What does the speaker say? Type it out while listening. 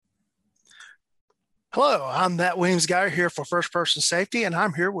Hello, I'm Matt Williams Guy here for First Person Safety, and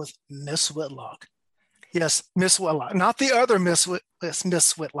I'm here with Miss Whitlock. Yes, Miss Whitlock, not the other Miss Whitlock, this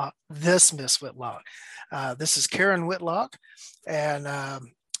Miss Whitlock. This is Karen Whitlock, and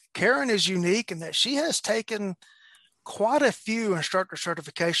Karen is unique in that she has taken quite a few instructor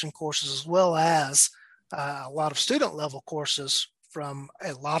certification courses as well as a lot of student level courses from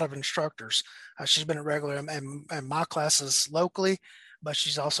a lot of instructors. She's been a regular in my classes locally, but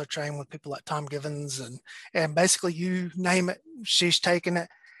she's also trained with people like Tom Givens and basically you name it, she's taken it.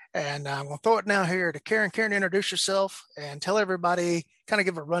 And I'm going to throw it now here to Karen. Karen, introduce yourself and tell everybody, kind of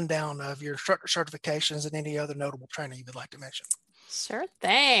give a rundown of your instructor certifications and any other notable training you would like to mention. Sure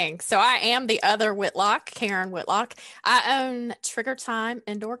thing. So I am the other Whitlock, Karen Whitlock. I own Trigger Time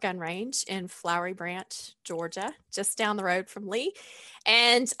Indoor Gun Range in Flowery Branch, Georgia, just down the road from Lee.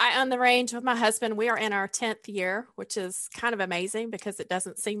 And I own the range with my husband. We are in our 10th year, which is kind of amazing because it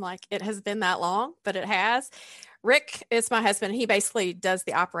doesn't seem like it has been that long, but it has. Rick is my husband. He basically does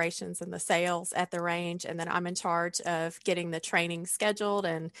the operations and the sales at the range. And then I'm in charge of getting the training scheduled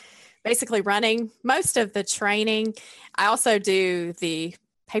and basically running most of the training. I also do the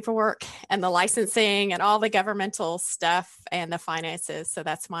paperwork and the licensing and all the governmental stuff and the finances. So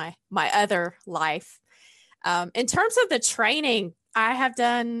that's my other life. In terms of the training, I have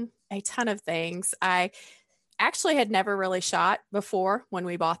done a ton of things. I actually had never really shot before when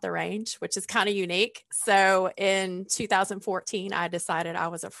we bought the range, which is kind of unique. So in 2014, I decided I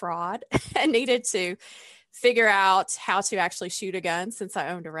was a fraud and needed to figure out how to actually shoot a gun since I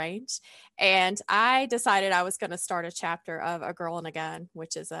owned a range. And I decided I was going to start a chapter of A Girl and a Gun,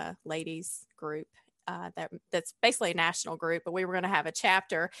 which is a ladies group. That's basically a national group, but we were going to have a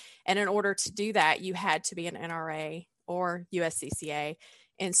chapter. And in order to do that, you had to be an NRA or USCCA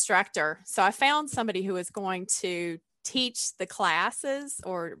instructor. So I found somebody who was going to teach the classes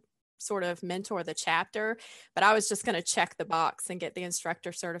or sort of mentor the chapter, but I was just going to check the box and get the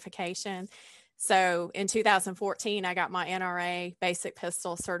instructor certification. So in 2014, I got my NRA basic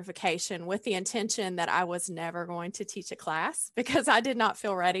pistol certification with the intention that I was never going to teach a class because I did not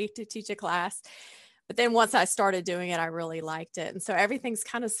feel ready to teach a class. But then once I started doing it, I really liked it. And so everything's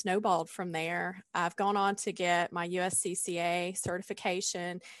kind of snowballed from there. I've gone on to get my USCCA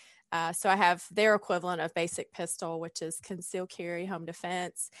certification. So I have their equivalent of basic pistol, which is concealed carry home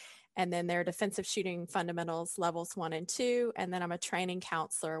defense. And then their defensive shooting fundamentals levels 1 and 2. And then I'm a training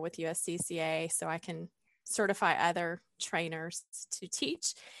counselor with USCCA, so I can certify other trainers to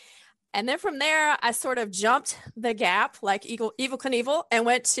teach. And then from there, I sort of jumped the gap like Evel Knievel and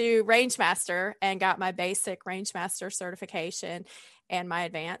went to Rangemaster and got my basic Rangemaster certification and my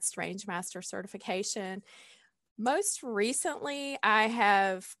advanced Rangemaster certification. Most recently, I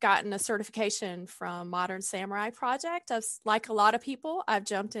have gotten a certification from Modern Samurai Project. Like a lot of people, I've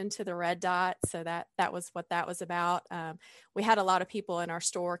jumped into the red dot. So that was what that was about. We had a lot of people in our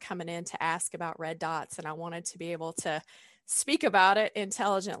store coming in to ask about red dots, and I wanted to be able to speak about it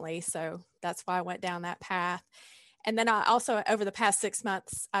intelligently. So that's why I went down that path. And then I also, over the past 6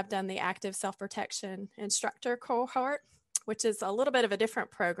 months, I've done the active self-protection instructor cohort, which is a little bit of a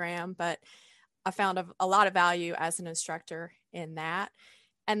different program, but I found a lot of value as an instructor in that.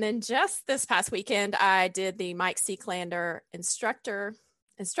 And then just this past weekend, I did the Mike Seeklander instructor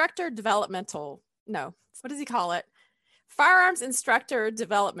developmental, no, what does he call it? Firearms instructor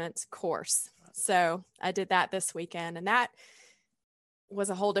development course. So I did that this weekend, and that was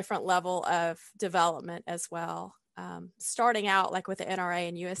a whole different level of development as well. Starting out like with the NRA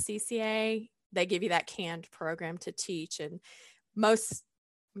and USCCA, they give you that canned program to teach, and most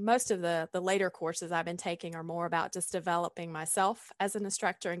of the later courses I've been taking are more about just developing myself as an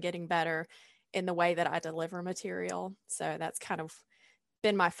instructor and getting better in the way that I deliver material. So that's kind of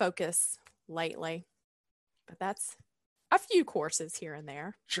been my focus lately. But that's a few courses here and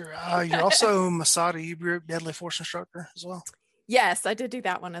there. Sure. You're also Masada Group Deadly Force Instructor as well. Yes, I did do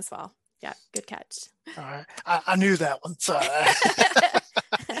that one as well. Yeah, good catch. All right. I knew that one. So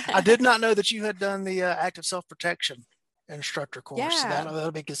I did not know that you had done the active self-protection instructor course. Yeah. So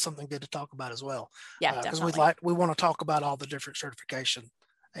that'll be something good to talk about as well. Yeah, because definitely. we want to talk about all the different certification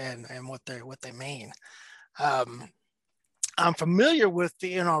and what they mean. I'm familiar with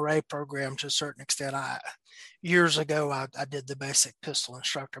the NRA program to a certain extent. Years ago I did the basic pistol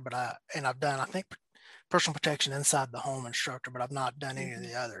instructor, but I've done, I think, personal protection inside the home instructor, but I've not done any of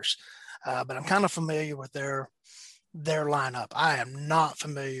the others. But I'm kind of familiar with their lineup. I am not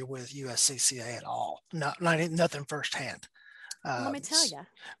familiar with USCCA at all. Nothing firsthand. Let me tell you.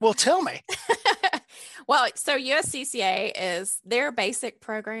 Well, tell me. Well, so USCCA is their basic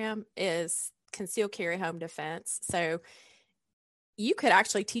program is concealed carry home defense. So you could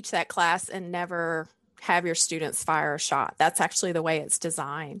actually teach that class and never have your students fire a shot. That's actually the way it's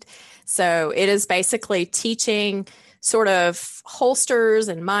designed. So it is basically teaching sort of holsters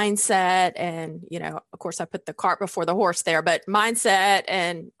and mindset and, of course I put the cart before the horse there, but mindset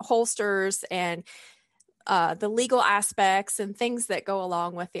and holsters and the legal aspects and things that go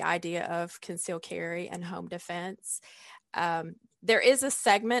along with the idea of concealed carry and home defense. There is a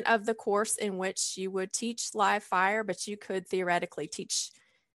segment of the course in which you would teach live fire, but you could theoretically teach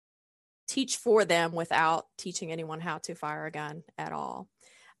for them without teaching anyone how to fire a gun at all.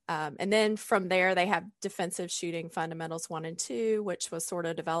 And then from there, they have defensive shooting fundamentals 1 and 2, which was sort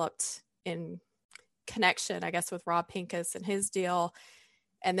of developed in connection, I guess, with Rob Pincus and his deal.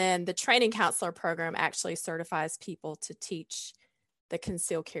 And then the training counselor program actually certifies people to teach the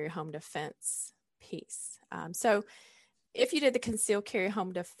concealed carry home defense piece. So if you did the concealed carry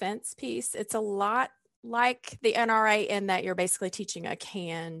home defense piece, it's a lot like the NRA in that you're basically teaching a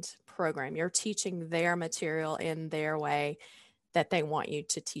canned program. You're teaching their material in their way that they want you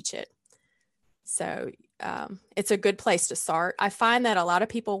to teach it. So it's a good place to start. I find that a lot of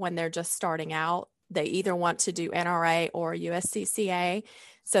people, when they're just starting out, they either want to do NRA or USCCA.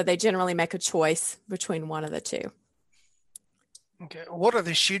 So they generally make a choice between one of the two. Okay. What are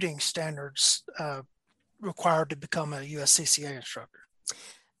the shooting standards required to become a USCCA instructor?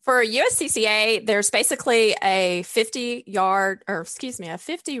 For USCCA, there's basically a 50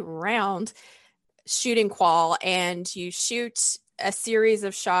 round shooting qual, and you shoot a series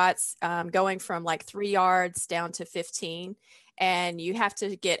of shots going from like 3 yards down to 15, and you have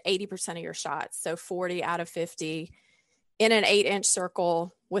to get 80% of your shots. So 40 out of 50 in an 8-inch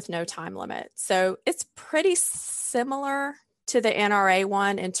circle with no time limit. So it's pretty similar to the NRA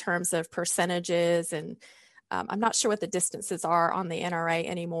one in terms of percentages, and I'm not sure what the distances are on the NRA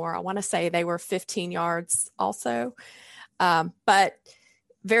anymore. I want to say they were 15 yards also, but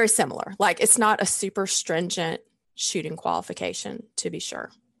very similar. Like, it's not a super stringent shooting qualification, to be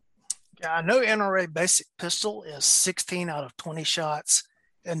sure. Yeah, I know NRA basic pistol is 16 out of 20 shots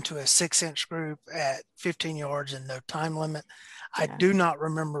into a 6-inch group at 15 yards and no time limit. I do not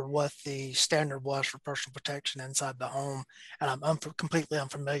remember what the standard was for personal protection inside the home, and I'm completely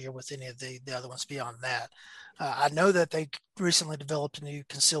unfamiliar with any of the other ones beyond that. I know that they recently developed a new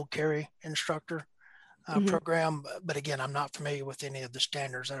concealed carry instructor program, but again, I'm not familiar with any of the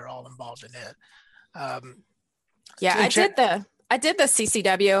standards that are all involved in it. I did the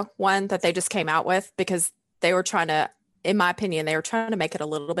CCW one that they just came out with because they were trying to, in my opinion, they were trying to make it a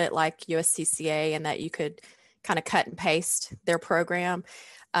little bit like USCCA, and that you could kind of cut and paste their program.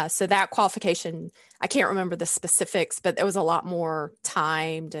 So that qualification, I can't remember the specifics, but it was a lot more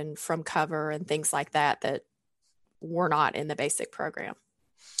timed and from cover and things like that were not in the basic program.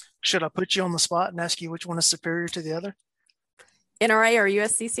 Should I put you on the spot and ask you which one is superior to the other? NRA or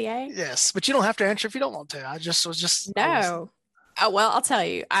USCCA? Yes, but you don't have to answer if you don't want to. No. Well, I'll tell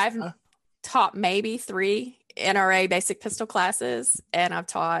you, I've taught maybe 3 NRA basic pistol classes, and I've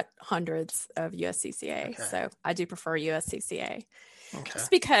taught hundreds of USCCA. Okay. So I do prefer USCCA. Okay.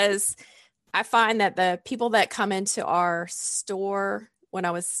 Just because I find that the people that come into our store, when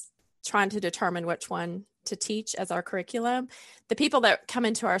I was trying to determine which one to teach as our curriculum, the people that come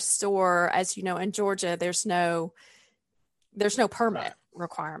into our store, as you know, in Georgia, there's no permit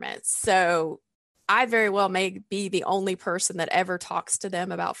requirements. So I very well may be the only person that ever talks to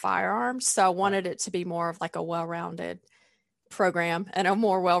them about firearms. So I wanted it to be more of like a well-rounded program and a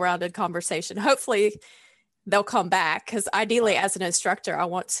more well-rounded conversation. Hopefully they'll come back, because ideally as an instructor, I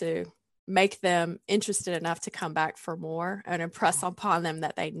want to make them interested enough to come back for more and impress upon them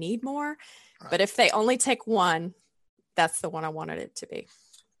that they need more. But if they only take one, that's the one I wanted it to be.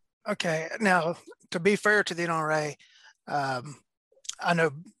 Okay. Now, to be fair to the NRA, I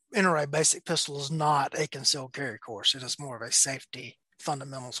know NRA basic pistol is not a concealed carry course. It is more of a safety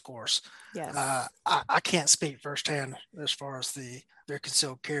fundamentals course. Yes. I can't speak firsthand as far as their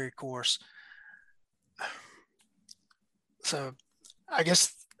concealed carry course. So I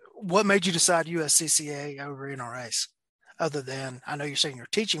guess, what made you decide USCCA over NRAs? Other than, I know you're saying you're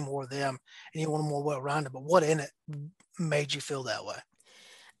teaching more of them and you want them more well-rounded, but what in it made you feel that way?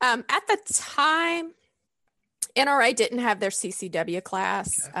 At the time, NRA didn't have their CCW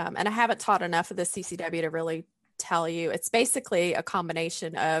class, and I haven't taught enough of the CCW to really tell you. It's basically a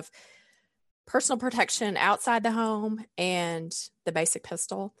combination of personal protection outside the home and the basic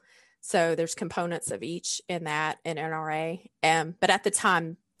pistol. So there's components of each in that in NRA. But at the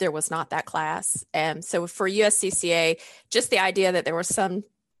time, there was not that class. So for USCCA, just the idea that there was some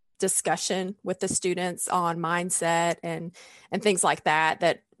discussion with the students on mindset and things like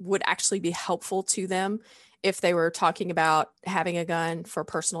that would actually be helpful to them if they were talking about having a gun for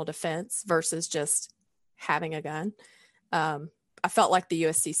personal defense versus just having a gun. I felt like the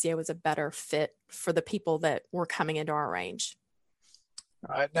USCCA was a better fit for the people that were coming into our range.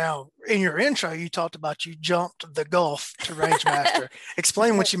 All right. Now, in your intro, you talked about you jumped the gulf to range master.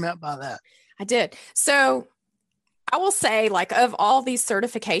 Explain what you meant by that. I did. So I will say, like, of all these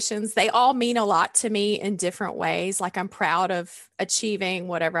certifications, they all mean a lot to me in different ways. Like, I'm proud of achieving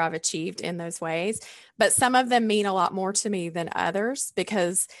whatever I've achieved in those ways, but some of them mean a lot more to me than others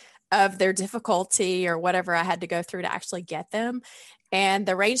because of their difficulty or whatever I had to go through to actually get them. And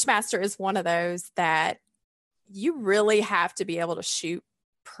the range master is one of those that you really have to be able to shoot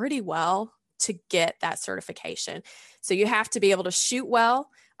pretty well to get that certification. So you have to be able to shoot well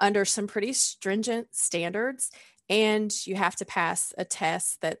under some pretty stringent standards, and you have to pass a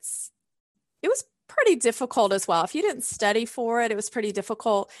test it was pretty difficult as well. If you didn't study for it, it was pretty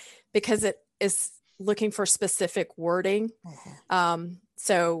difficult because it is looking for specific wording.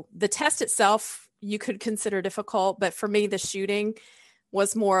 So the test itself, you could consider difficult, but for me, the shooting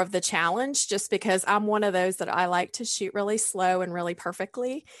was more of the challenge just because I'm one of those that I like to shoot really slow and really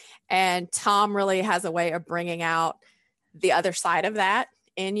perfectly. And Tom really has a way of bringing out the other side of that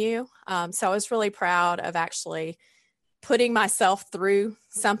in you. So I was really proud of actually putting myself through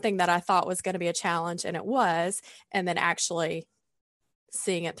something that I thought was going to be a challenge, and it was, and then actually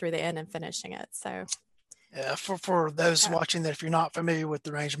seeing it through the end and finishing it. So yeah, for those watching that, if you're not familiar with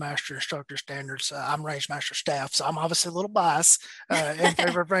the Range Master instructor standards, I'm Range Master staff, so I'm obviously a little biased in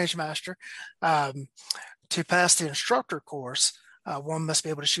favor of Range Master. To pass the instructor course, one must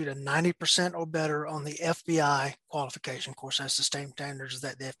be able to shoot a 90% or better on the FBI qualification course. That's the same standards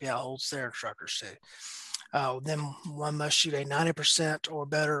that the FBI holds their instructors to. Then one must shoot a 90% or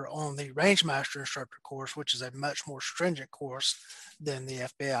better on the Range Master instructor course, which is a much more stringent course than the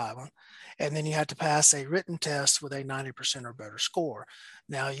FBI one. And then you have to pass a written test with a 90% or better score.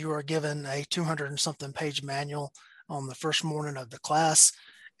 Now, you are given a 200 and something page manual on the first morning of the class,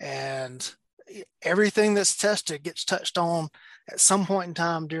 and everything that's tested gets touched on at some point in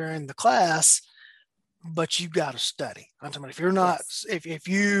time during the class, but you got to study. I'm talking about if you're not, if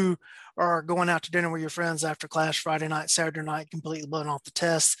you are going out to dinner with your friends after class Friday night, Saturday night, completely blowing off the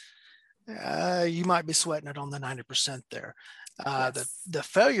test, you might be sweating it on the 90% there. The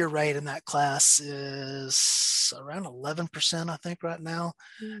failure rate in that class is around 11%, I think, right now.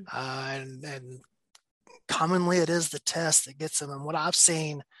 And commonly it is the test that gets them. And what I've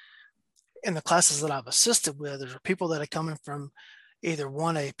seen in the classes that I've assisted with are people that are coming from either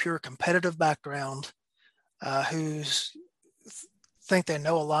a pure competitive background, who think they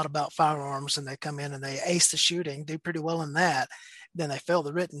know a lot about firearms, and they come in and they ace the shooting, do pretty well in that. Then they fail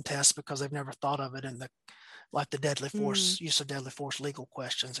the written test because they've never thought of it in the deadly force, use of deadly force, legal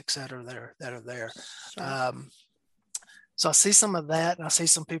questions, et cetera, that are there. Sure. So I see some of that, and I see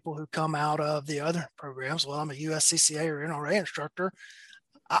some people who come out of the other programs. Well, I'm a USCCA or NRA instructor.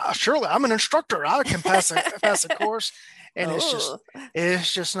 Surely I'm an instructor. I can pass a course, and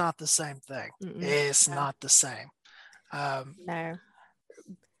it's just not the same thing. It's not the same. No.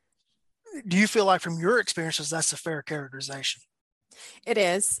 Do you feel like, from your experiences, that's a fair characterization? It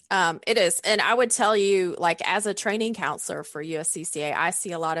is. It is. And I would tell you, like, as a training counselor for USCCA, I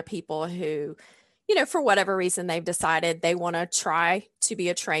see a lot of people who, for whatever reason, they've decided they want to try to be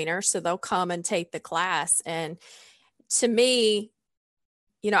a trainer. So they'll come and take the class. And to me,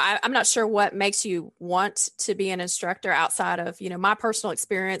 I'm not sure what makes you want to be an instructor outside of, my personal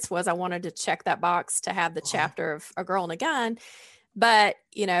experience was I wanted to check that box to have the chapter of A Girl and a Gun. But,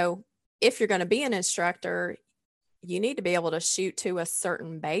 if you're going to be an instructor, you need to be able to shoot to a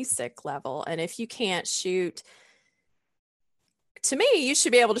certain basic level. And if you can't shoot, to me, you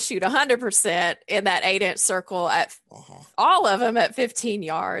should be able to shoot 100% in that 8-inch circle at all of them at 15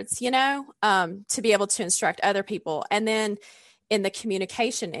 yards, to be able to instruct other people. And then in the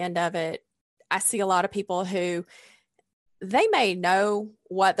communication end of it, I see a lot of people who they may know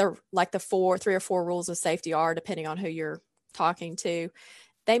what the 3 or 4 rules of safety are, depending on who you're talking to.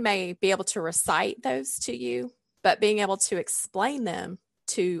 They may be able to recite those to you, but being able to explain them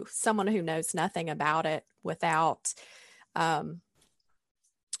to someone who knows nothing about it without having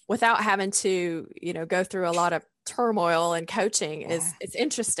to, go through a lot of turmoil and coaching it's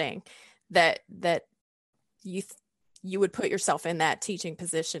interesting that you would put yourself in that teaching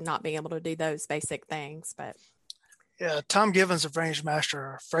position, not being able to do those basic things. But yeah, Tom Givens of Range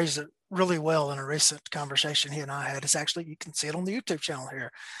Master phrased it really well in a recent conversation he and I had. It's actually, you can see it on the YouTube channel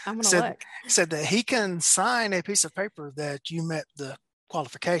here. I'm going to look. Said that he can sign a piece of paper that you met the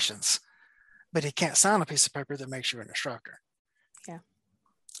qualifications, but he can't sign a piece of paper that makes you an instructor. Yeah.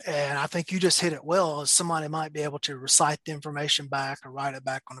 And I think you just hit it well. Somebody might be able to recite the information back or write it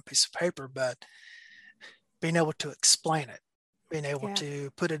back on a piece of paper, but being able to explain it, being able Yeah.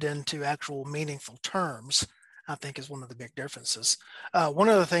 to put it into actual meaningful terms, I think is one of the big differences. One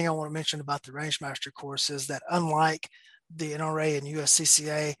other thing I want to mention about the Rangemaster course is that unlike the NRA and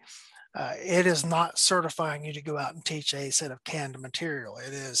USCCA, it is not certifying you to go out and teach a set of canned material.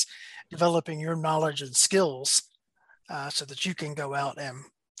 It is developing your knowledge and skills so that you can go out and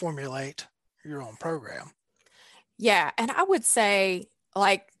formulate your own program. Yeah. And I would say,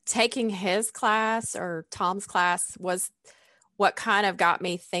 like, taking his class or Tom's class was what kind of got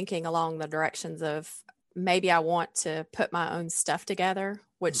me thinking along the directions of maybe I want to put my own stuff together,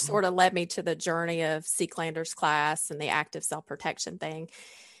 which Mm-hmm. sort of led me to the journey of Seeklander's class and the active self-protection thing,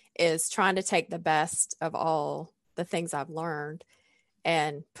 is trying to take the best of all the things I've learned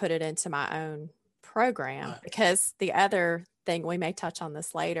and put it into my own program. Right. Because the other thing, we may touch on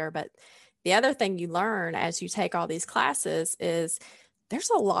this later, but the other thing you learn as you take all these classes is there's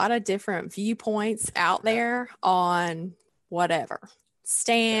a lot of different viewpoints out there on whatever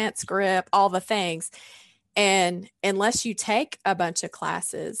stance, grip, all the things. And unless you take a bunch of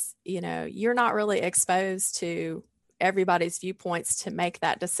classes, you're not really exposed to everybody's viewpoints to make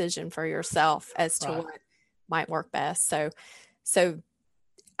that decision for yourself as to Right. what might work best. So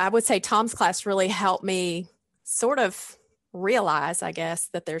I would say Tom's class really helped me sort of realize, I guess,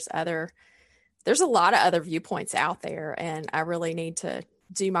 that there's a lot of other viewpoints out there, and I really need to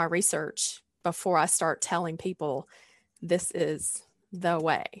do my research before I start telling people this is the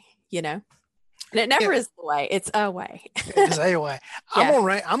way, And it never is the way, it's a way. It is a way.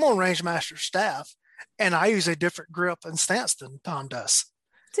 Yeah. I'm on Rangemaster staff, and I use a different grip and stance than Tom does.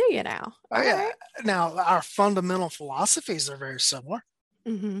 Do you now? Oh, yeah. Right. Now, our fundamental philosophies are very similar,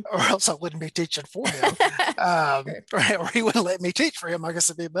 Mm-hmm. or else I wouldn't be teaching for him. Or he wouldn't let me teach for him. I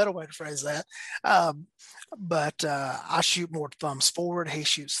guess it'd be a better way to phrase that. But I shoot more thumbs forward. He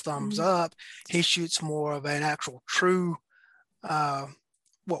shoots thumbs up. He shoots more of an actual true,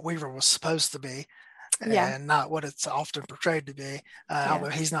 what Weaver was supposed to be, and not what it's often portrayed to be. Although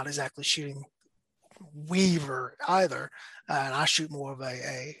he's not exactly shooting Weaver either, and I shoot more of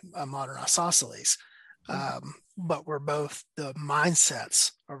a modern isosceles. But we're both, the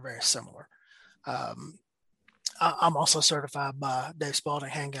mindsets are very similar. I'm also certified by Dave Spalding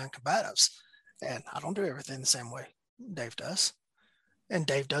Handgun Combatives, and I don't do everything the same way Dave does. And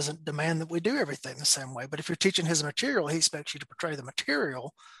Dave doesn't demand that we do everything the same way. But if you're teaching his material, he expects you to portray the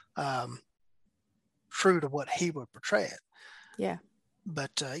material true to what he would portray it. Yeah.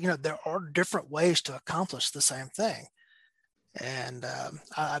 But, there are different ways to accomplish the same thing. And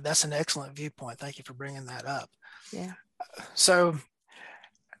that's an excellent viewpoint. Thank you for bringing that up. Yeah. So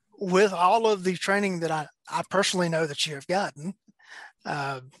with all of the training that I personally know that you have gotten,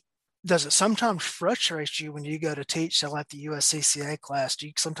 does it sometimes frustrate you when you go to teach, so like the USCCA class? Do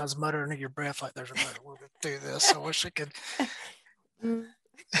you sometimes mutter under your breath like, there's a better way to do this? I wish I could.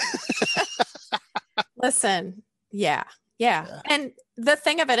 Listen, yeah. And the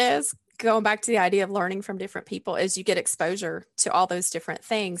thing of it is, going back to the idea of learning from different people, is you get exposure to all those different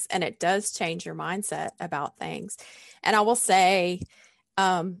things, and it does change your mindset about things. And I will say,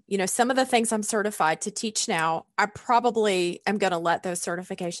 some of the things I'm certified to teach now, I probably am going to let those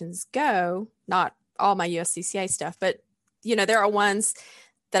certifications go, not all my USCCA stuff, but, there are ones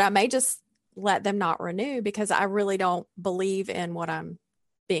that I may just let them not renew because I really don't believe in what I'm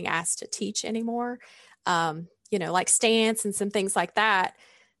being asked to teach anymore. Like stance and some things like that.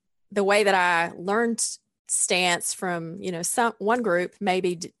 The way that I learned stance from, one group may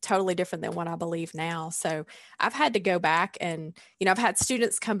be totally different than what I believe now. So I've had to go back and, I've had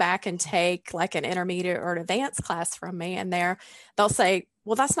students come back and take like an intermediate or an advanced class from me, and they'll say,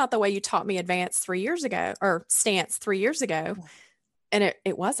 well, that's not the way you taught me advanced 3 years ago, or stance 3 years ago. And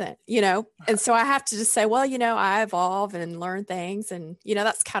it wasn't, and so I have to just say, well, I evolve and learn things. And,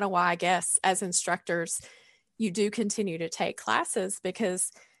 that's kind of why I guess as instructors, you do continue to take classes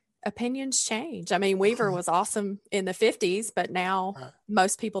because opinions change. I mean, Weaver was awesome in the 50s, but now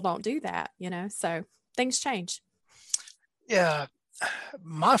most people don't do that, so things change. Yeah.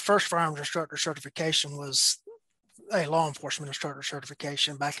 My first firearms instructor certification was a law enforcement instructor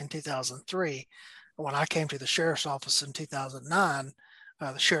certification back in 2003. When I came to the sheriff's office in 2009,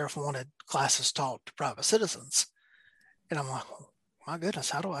 the sheriff wanted classes taught to private citizens. And I'm like, oh, my goodness,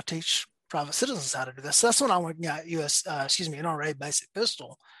 how do I teach private citizens how to do this? So that's when I went and got NRA basic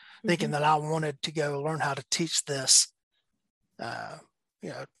pistol, thinking that I wanted to go learn how to teach this, to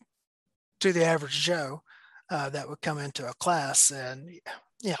the average Joe that would come into a class. And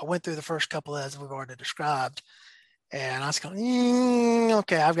I went through the first couple as we've already described. And I was going,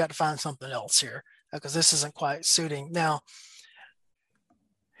 okay, I've got to find something else here because this isn't quite suiting. Now,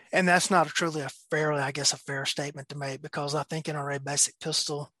 And that's not truly a fair statement to make, because I think NRA Basic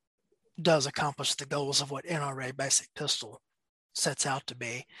Pistol does accomplish the goals of what NRA Basic Pistol sets out to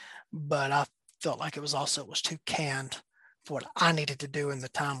be. But I felt like it was too canned for what I needed to do in the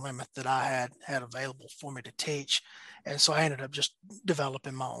time limit that I had available for me to teach. And so I ended up just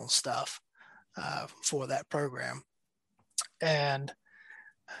developing my own stuff for that program. And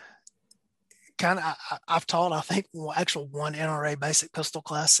I've taught, I think, one NRA Basic Pistol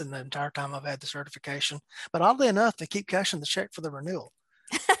class in the entire time I've had the certification. But oddly enough, they keep cashing the check for the renewal.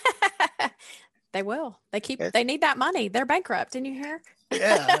 They will. They need that money. They're bankrupt. Didn't you hear?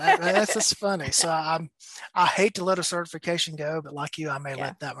 Yeah, that's just funny. So I hate to let a certification go, but like you, I may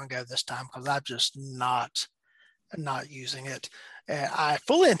let that one go this time, because I'm just not using it. And I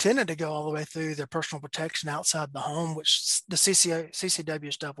fully intended to go all the way through the personal protection outside the home, which the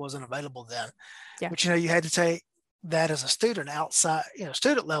CCW stuff wasn't available then. Yeah. But you had to take that as a student outside,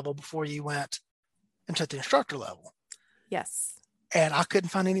 student level, before you went into the instructor level. Yes. And I couldn't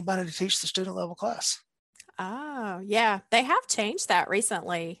find anybody to teach the student level class. Oh, yeah. They have changed that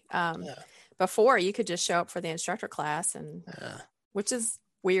recently. Before, you could just show up for the instructor class, and which is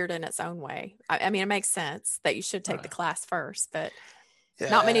weird in its own way. I mean, it makes sense that you should take the class first, but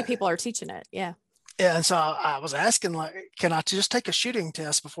not many people are teaching it. Yeah. Yeah. And so I was asking, like, can I just take a shooting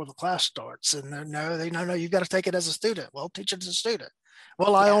test before the class starts? And no, you've got to take it as a student. Well, teach it as a student.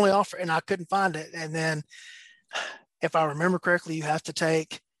 Well, I only offer, and I couldn't find it. And then, if I remember correctly, you have to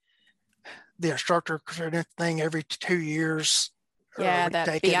take the instructor thing every 2 years. Yeah,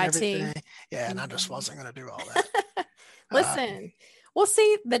 that BIT. Yeah, and I just wasn't going to do all that. Listen, well,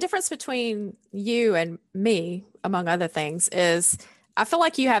 see, the difference between you and me, among other things, is I feel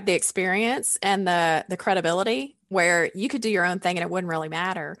like you have the experience and the credibility where you could do your own thing and it wouldn't really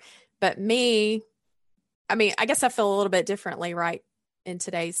matter. But me, I mean, I guess I feel a little bit differently right in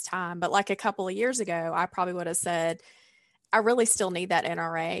today's time. But like a couple of years ago, I probably would have said, I really still need that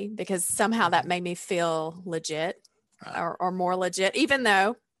NRA, because somehow that made me feel legit or more legit, even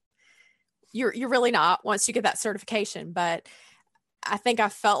though you're really not once you get that certification. But I think I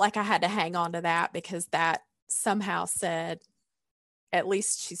felt like I had to hang on to that, because that somehow said, at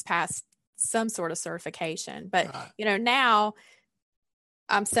least she's passed some sort of certification. But, now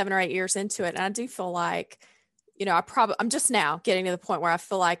I'm 7 or 8 years into it, and I do feel like, I'm just now getting to the point where I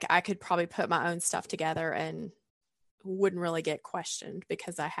feel like I could probably put my own stuff together and wouldn't really get questioned,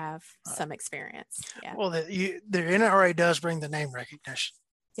 because I have some experience. Yeah. Well, the NRA does bring the name recognition.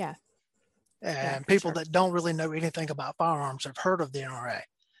 Yeah. And people that don't really know anything about firearms have heard of the NRA,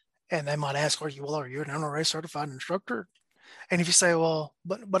 and they might ask, are you an NRA certified instructor? And if you say, well,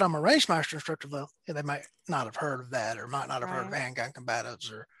 but I'm a Rangemaster instructor, well, they might not have heard of that, or might not have heard of handgun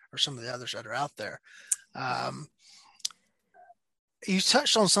combatives or some of the others that are out there. You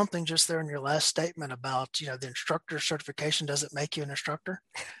touched on something just there in your last statement about, the instructor certification doesn't make you an instructor.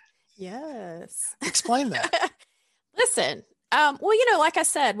 Yes. Explain that. Listen, well, like I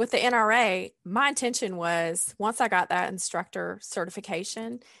said, with the NRA, my intention was, once I got that instructor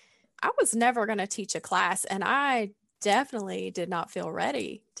certification, I was never going to teach a class. And I definitely did not feel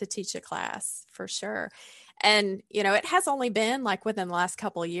ready to teach a class, for sure. And, it has only been like within the last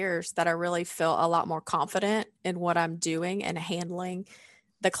couple of years that I really feel a lot more confident in what I'm doing and handling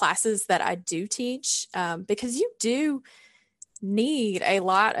the classes that I do teach, because you do need a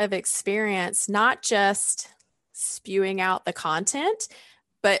lot of experience, not just spewing out the content,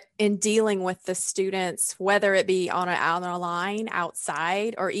 but in dealing with the students, whether it be on a line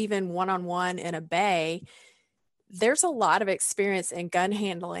outside or even one-on-one in a bay. There's a lot of experience in gun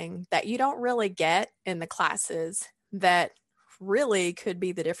handling that you don't really get in the classes, that really could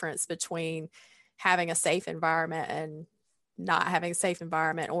be the difference between having a safe environment and not having a safe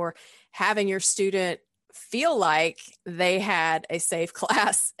environment, or having your student feel like they had a safe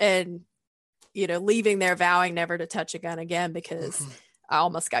class and, leaving there vowing never to touch a gun again because I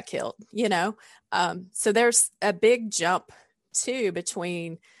almost got killed, So there's a big jump too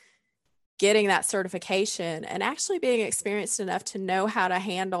between getting that certification and actually being experienced enough to know how to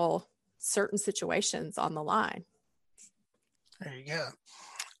handle certain situations on the line. There you go.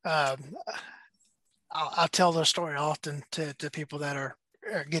 I'll tell the story often to people that are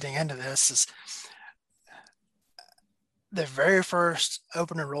getting into this. Is the very first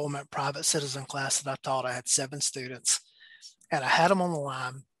open enrollment private citizen class that I taught, I had 7 students, and I had them on the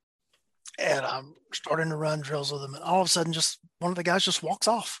line, and I'm starting to run drills with them, and all of a sudden, just one of the guys just walks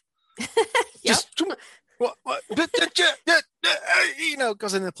off. Just what? Because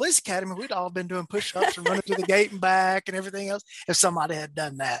in the police academy, we'd all been doing push-ups and running to the gate and back and everything else, if somebody had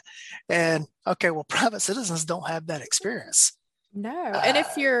done that. And okay, well, private citizens don't have that experience. No. And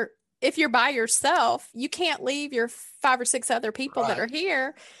if you're by yourself, you can't leave your 5 or 6 other people that Right. are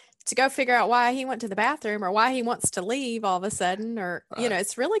here to go figure out why he went to the bathroom or why he wants to leave all of a sudden, or, Right.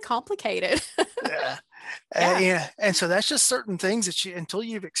 it's really complicated. Yeah. Yeah. Yeah. And so that's just certain things that until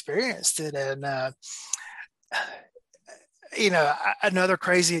you've experienced it. And, another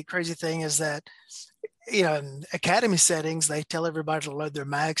crazy thing is that, in academy settings, they tell everybody to load their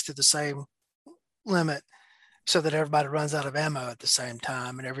mags to the same limit so that everybody runs out of ammo at the same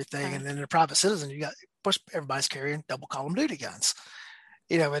time and everything. And then in a private citizen, of course, everybody's carrying double column duty guns.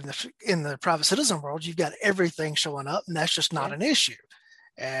 In the private citizen world, you've got everything showing up, and that's just not Yeah. an issue.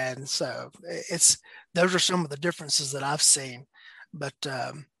 And so those are some of the differences that I've seen. But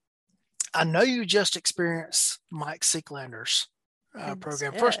I know you just experienced Mike Seeklander's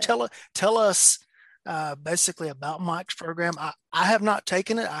program. First, tell us basically about Mike's program. I have not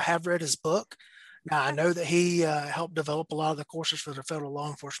taken it. I have read his book. Now, I know that he helped develop a lot of the courses for the Federal Law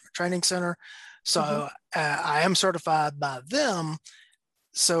Enforcement Training Center. So I am certified by them.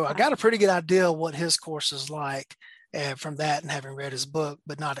 So I got a pretty good idea what his course is like from that, and having read his book,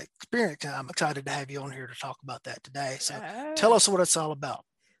 but not experienced. I'm excited to have you on here to talk about that today. So tell us what it's all about.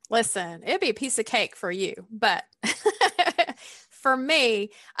 Listen, it'd be a piece of cake for you, but for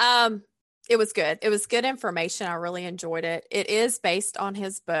me, it was good. It was good information. I really enjoyed it. It is based on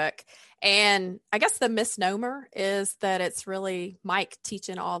his book. And I guess the misnomer is that it's really Mike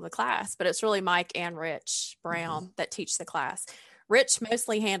teaching all the class, but it's really Mike and Rich Brown that teach the class. Rich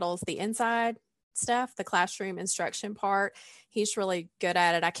mostly handles the inside stuff, the classroom instruction part. He's really good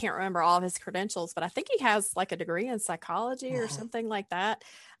at it. I can't remember all of his credentials, but I think he has like a degree in psychology or something like that.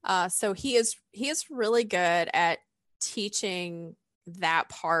 So he is really good at teaching that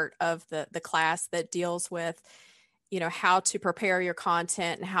part of the class that deals with, how to prepare your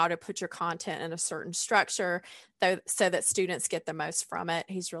content and how to put your content in a certain structure so that students get the most from it.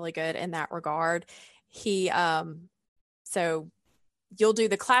 He's really good in that regard. So you'll do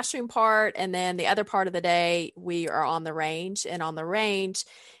the classroom part, and then the other part of the day we are on the range. And on the range,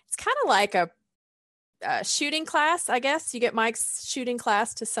 it's kind of like a shooting class, I guess. You get Mike's shooting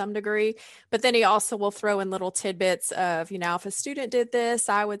class to some degree, but then he also will throw in little tidbits of, if a student did this,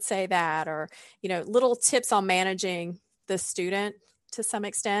 I would say that, or, little tips on managing the student to some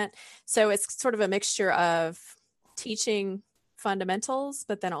extent. So it's sort of a mixture of teaching fundamentals,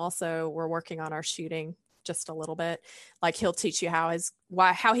 but then also we're working on our shooting just a little bit. Like he'll teach you how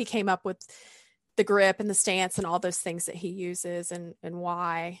he came up with the grip and the stance and all those things that he uses and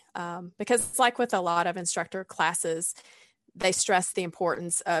why. Because it's like with a lot of instructor classes, they stress the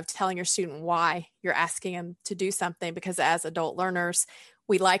importance of telling your student why you're asking them to do something, because as adult learners,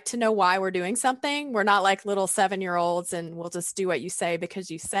 we like to know why we're doing something. We're not like little 7-year-olds and we'll just do what you say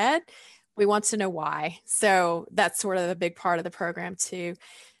because you said. We want to know why. So that's sort of a big part of the program too.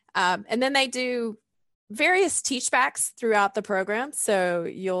 And then they do various teachbacks throughout the program. So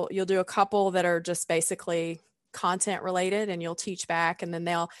you'll do a couple that are just basically content related, and you'll teach back, and then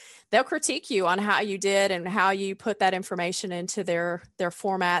they'll critique you on how you did and how you put that information into their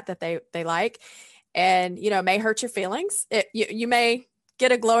format that they like. And it may hurt your feelings. You may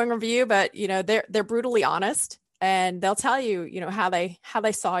get a glowing review, but they're brutally honest, and they'll tell you how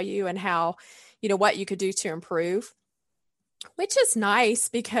they saw you and how what you could do to improve, which is nice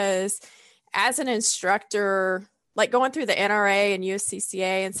because as an instructor, like going through the NRA and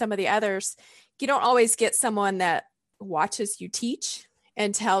USCCA and some of the others, you don't always get someone that watches you teach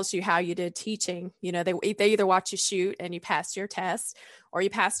and tells you how you did teaching. They either watch you shoot and you passed your test, or you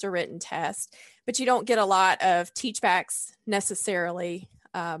passed a written test, but you don't get a lot of teachbacks necessarily,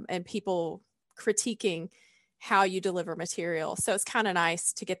 and people critiquing how you deliver material. So it's kind of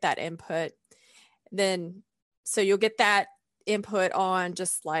nice to get that input. So you'll get that input on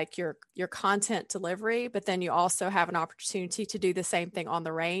just like your content delivery, but then you also have an opportunity to do the same thing on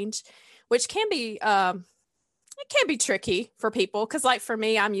the range, which can be it can be tricky for people, because like for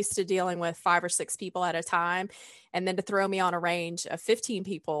me, I'm used to dealing with 5 or 6 people at a time, and then to throw me on a range of 15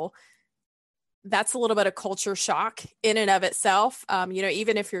 people, that's a little bit of culture shock in and of itself.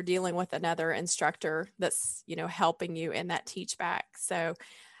 Even if you're dealing with another instructor that's helping you in that teach back, so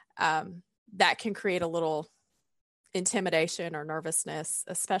that can create a little intimidation or nervousness,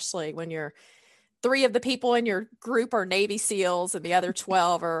 especially when you're 3 of the people in your group are Navy SEALs and the other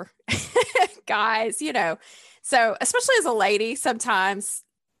 12 are guys, So especially as a lady, sometimes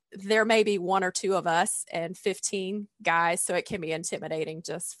there may be 1 or 2 of us and 15 guys. So it can be intimidating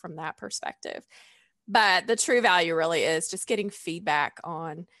just from that perspective. But the true value really is just getting feedback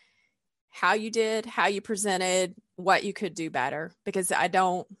on how you did, how you presented, what you could do better, because I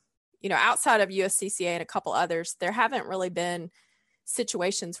don't outside of USCCA and a couple others, there haven't really been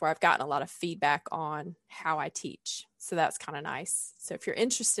situations where I've gotten a lot of feedback on how I teach. So that's kind of nice. So if you're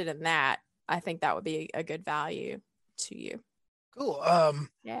interested in that, I think that would be a good value to you. Cool.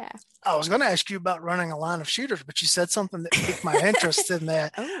 Yeah. I was going to ask you about running a line of shooters, but you said something that piqued my interest in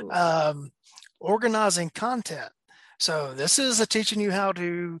that. Oh. Organizing content. So this is teaching you how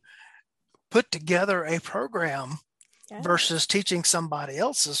to put together a program versus teaching somebody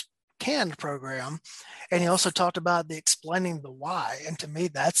else's canned program. And he also talked about the explaining the why. And to me,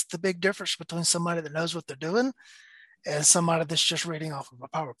 that's the big difference between somebody that knows what they're doing and somebody that's just reading off of a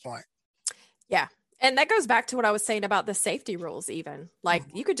PowerPoint. Yeah. And that goes back to what I was saying about the safety rules, even. Like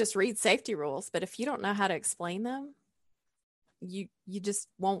you could just read safety rules, but if you don't know how to explain them, you just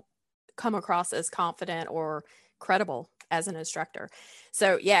won't come across as confident or credible as an instructor.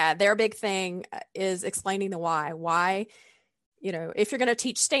 So yeah, their big thing is explaining the why. Why, if you're going to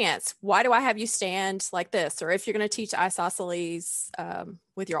teach stance, why do I have you stand like this? Or if you're going to teach isosceles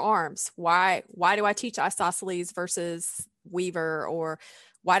with your arms, why do I teach isosceles versus Weaver? Or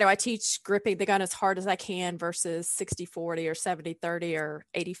why do I teach gripping the gun as hard as I can versus 60-40 or 70-30 or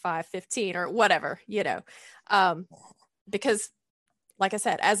 85-15 or whatever, because like I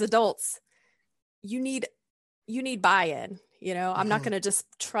said, as adults, you need buy-in. I'm not going to just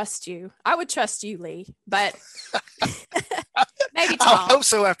trust you. I would trust you, Lee, but maybe Tom. I hope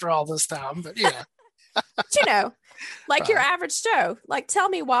so after all this time, but yeah. But, like your average Joe, like tell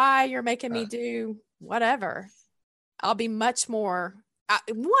me why you're making me do whatever. I'll be much more,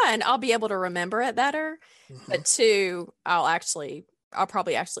 one, I'll be able to remember it better, but two, I'll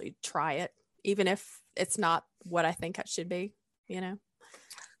probably actually try it, even if it's not what I think it should be,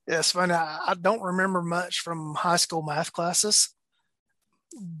 Yes, funny. I don't remember much from high school math classes,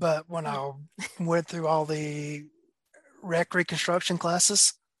 but when I went through all the rec reconstruction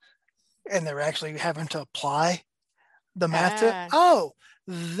classes and they were actually having to apply the math to it, oh,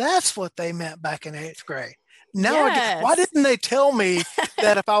 that's what they meant back in 8th grade. Now, yes. Why didn't they tell me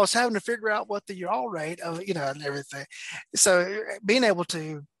that if I was having to figure out what the yaw rate of, and everything? So being able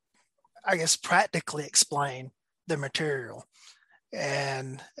to, I guess, practically explain the material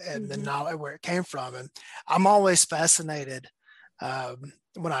and the knowledge where it came from. And I'm always fascinated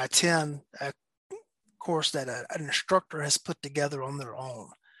when I attend a course that an instructor has put together on their own,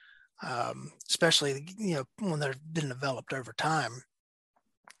 especially, when they've been developed over time,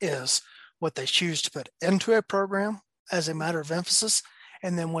 is what they choose to put into a program as a matter of emphasis,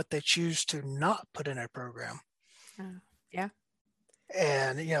 and then what they choose to not put in a program. Yeah.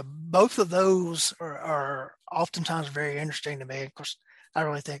 And, both of those are oftentimes very interesting to me. Of course, I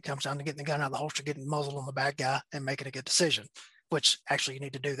really think it comes down to getting the gun out of the holster, getting the muzzle on the bad guy, and making a good decision, which actually you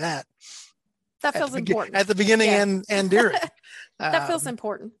need to do that. That feels important. At the beginning and during. That feels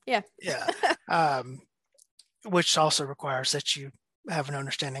important. Yeah. Yeah. Which also requires that you have an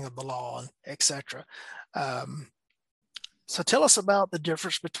understanding of the law and et cetera. So tell us about the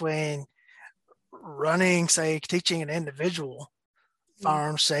difference between running, say, teaching an individual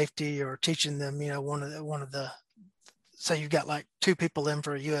firearm safety, or teaching them, one of the, say you've got like 2 people in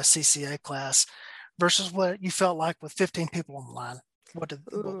for a USCCA class, versus what you felt like with 15 people on the line. What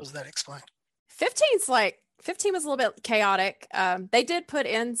was that explain? 15 was a little bit chaotic. They did put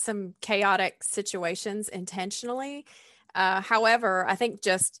in some chaotic situations intentionally. However, I think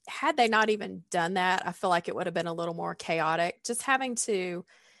just had they not even done that, I feel like it would have been a little more chaotic. Just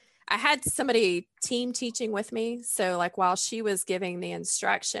I had somebody team teaching with me. So like while she was giving the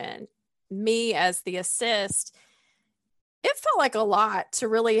instruction, me as the assist, it felt like a lot to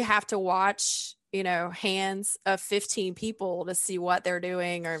really have to watch, hands of 15 people to see what they're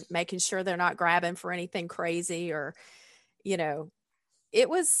doing, or making sure they're not grabbing for anything crazy, or, it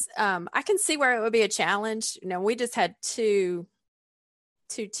was, I can see where it would be a challenge. We just had two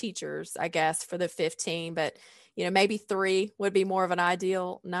teachers, I guess, for the 15, but maybe 3 would be more of an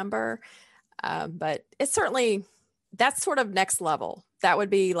ideal number. But it's certainly, that's sort of next level. That would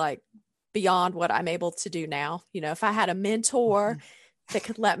be like beyond what I'm able to do now. If I had a mentor that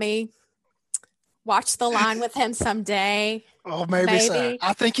could let me watch the line with him someday. Oh, maybe. So.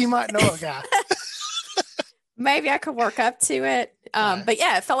 I think you might know a guy. Maybe I could work up to it. But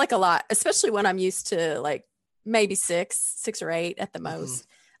yeah, it felt like a lot, especially when I'm used to like maybe 6 or 8 at the most.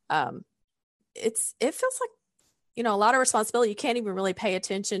 It feels like, a lot of responsibility. You can't even really pay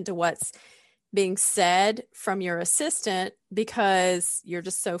attention to what's being said from your assistant, because you're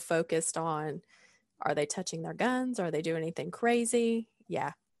just so focused on, are they touching their guns? Are they doing anything crazy?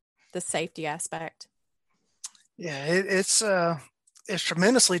 Yeah. The safety aspect. Yeah. It's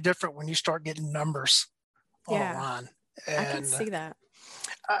tremendously different when you start getting numbers on a line. And I can see that.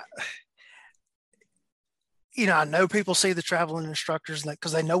 I, I know people see the traveling instructors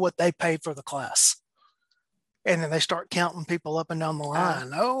because they know what they paid for the class. And then they start counting people up and down the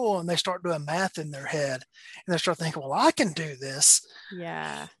line. And they start doing math in their head. And they start thinking, well, I can do this.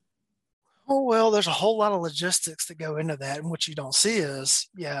 Yeah. Oh, well, there's a whole lot of logistics that go into that. And what you don't see is,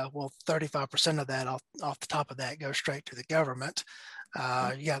 35% of that off the top of that goes straight to the government.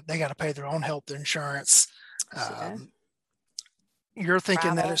 They got to pay their own health insurance. You're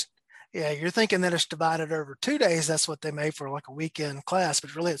thinking Travel. you're thinking that it's divided over 2 days. That's what they made for like a weekend class,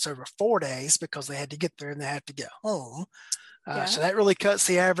 but really it's over 4 days because they had to get there and they had to get home. So that really cuts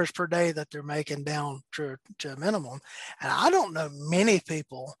the average per day that they're making down to a minimum. And I don't know many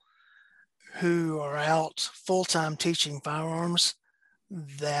people who are out full-time teaching firearms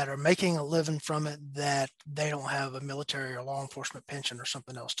that are making a living from it that they don't have a military or law enforcement pension or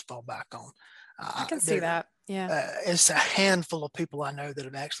something else to fall back on. I can see that. Yeah. It's a handful of people I know that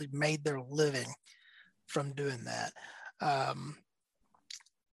have actually made their living from doing that. I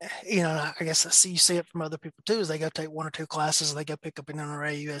guess you see it from other people too, is they go take one or two classes, they go pick up an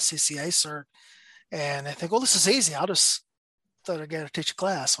NRA USCCA cert, and they think, well, this is easy. I'll just thought I got to teach a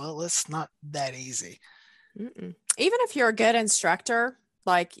class. Well, it's not that easy. Mm-mm. Even if you're a good instructor,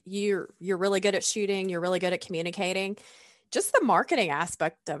 like you're really good at shooting, you're really good at communicating, just the marketing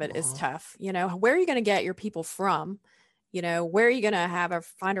aspect of it is tough. Where are you going to get your people from? Where are you going to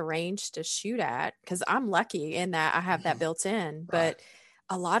find a range to shoot at? Because I'm lucky in that I have that built in, but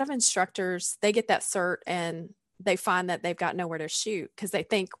a lot of instructors, they get that cert and they find that they've got nowhere to shoot because they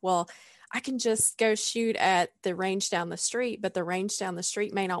think, well, I can just go shoot at the range down the street, but the range down the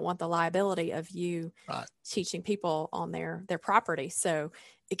street may not want the liability of you teaching people on their property. So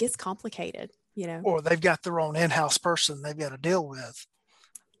it gets complicated, Or they've got their own in-house person they've got to deal with,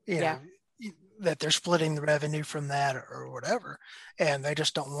 that they're splitting the revenue from that or whatever. And they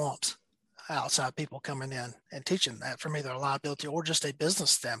just don't want outside people coming in and teaching that from either a liability or just a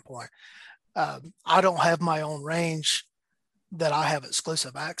business standpoint. I don't have my own range that I have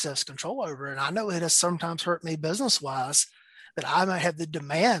exclusive access control over. And I know it has sometimes hurt me business-wise that I might have the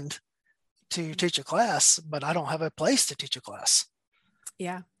demand to teach a class, but I don't have a place to teach a class.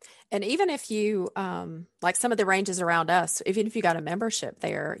 Yeah. And even if you, like some of the ranges around us, even if you got a membership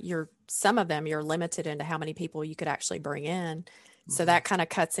there, some of them, you're limited into how many people you could actually bring in. So that kind of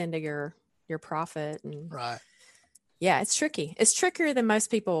cuts into your profit. And yeah, it's tricky. It's trickier than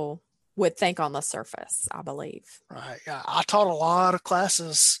most people would think on the surface, I believe. Right. Yeah. I taught a lot of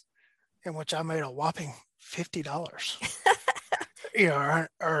classes in which I made a whopping $50.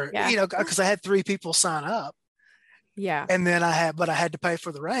 Because I had 3 people sign up. Yeah. And then I had to pay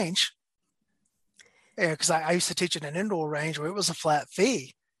for the range. Yeah, because I used to teach in an indoor range where it was a flat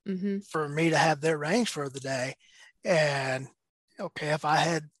fee for me to have their range for the day. And okay, if I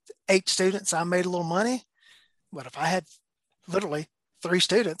had 8 students, I made a little money. But if I had literally 3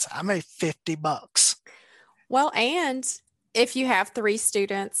 students, I made $50. Well, and if you have 3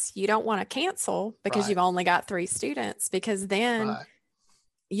 students, you don't want to cancel because you've only got 3 students, because then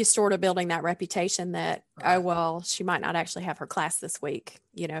you sort of building that reputation that, oh, well, she might not actually have her class this week,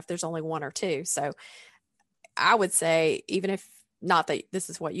 if there's only 1 or 2. So I would say, even if not that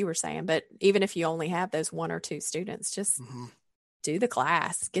this is what you were saying, but even if you only have those 1 or 2 students, just do the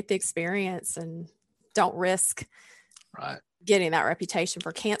class, get the experience, and don't risk getting that reputation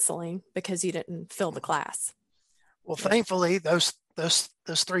for canceling because you didn't fill the class. Well, thankfully, those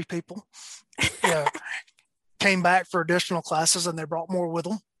 3 people, came back for additional classes and they brought more with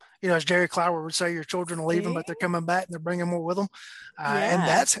them. As Jerry Clower would say, your children are leaving, but they're coming back and they're bringing more with them. And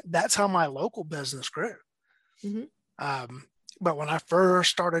that's how my local business grew. But when I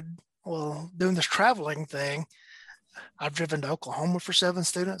first started, doing this traveling thing, I've driven to Oklahoma for 7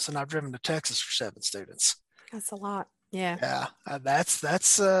 students and I've driven to Texas for 7 students. That's a lot. Yeah. Yeah.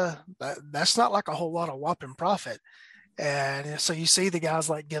 That's not like a whole lot of whopping profit. And so you see the guys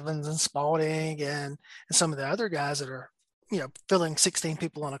like Givens and Spalding and some of the other guys that are, filling 16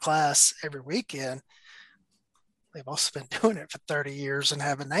 people in a class every weekend. They've also been doing it for 30 years and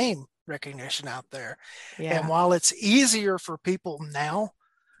have a name recognition out there. Yeah. And while it's easier for people now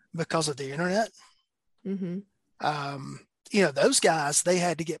because of the internet, those guys, they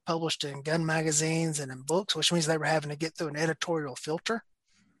had to get published in gun magazines and in books, which means they were having to get through an editorial filter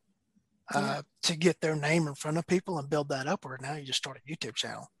to get their name in front of people and build that up. Where now you just start a YouTube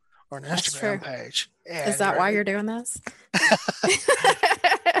channel or an Instagram page. Is that why you're doing this?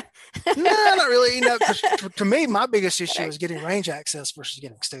 No, not really. To me, my biggest issue is getting range access versus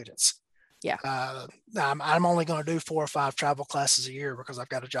getting students. Yeah. I'm only going to do 4 or 5 travel classes a year because I've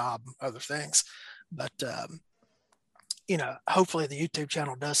got a job and other things. But hopefully the YouTube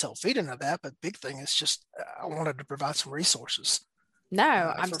channel does help feed into that. But big thing is just I wanted to provide some resources No,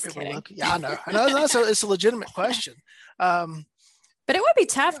 I'm for just people to kidding. look. Yeah, I know it's a legitimate question. Um, But it would be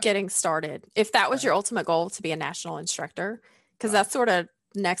tough getting started if that was yeah, your ultimate goal to be a national instructor, because right. that's sort of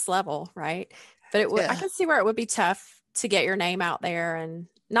next level, right? But it would, I Yeah, can see where it would be tough to get your name out there, and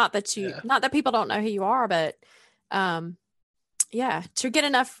yeah, not that people don't know who you are, but um, yeah, to get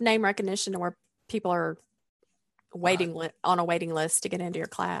enough name recognition to where people are right. on a waiting list to get into your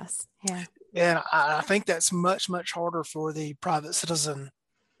class. Yeah. And I think that's much harder for the private citizen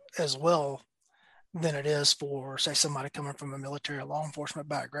as well than it is for, say, somebody coming from a military or law enforcement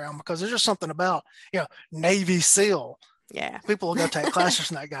background, because there's just something about, Navy SEAL. Yeah. People will go take classes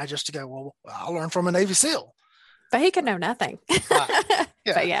from that guy just to go, well, I learned from a Navy SEAL. But he could know nothing. Right.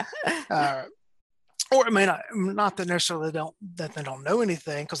 But Yeah. yeah. Uh, or it may not that necessarily that they don't know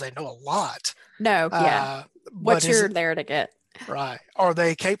anything, because they know a lot. No, yeah. But What is you're it there to get. right? Are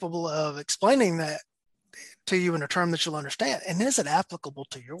they capable of explaining that to you in a term that you'll understand? And is it applicable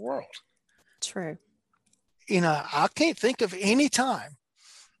to your world? True. I can't think of any time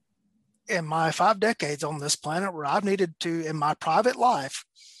in my 5 decades on this planet where I've needed to, in my private life,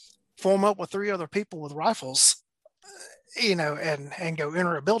 form up with 3 other people with rifles, and go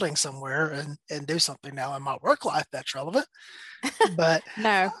enter a building somewhere and do something. Now in my work life, that's relevant, but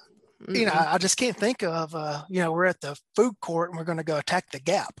No. I just can't think of, we're at the food court and we're going to go attack the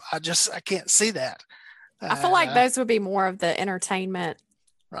Gap. I can't see that. I feel like Uh, those would be more of the entertainment,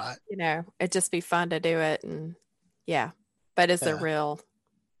 right. it'd just be fun to do it. And yeah, but is there Yeah. real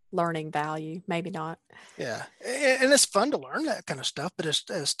learning value? Maybe not. Yeah. And it's fun to learn that kind of stuff. But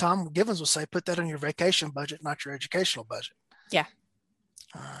as Tom Givens would say, put that on your vacation budget, not your educational budget. Yeah.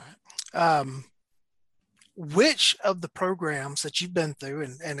 All right. Which of the programs that you've been through,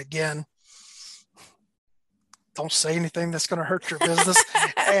 and again, don't say anything that's going to hurt your business,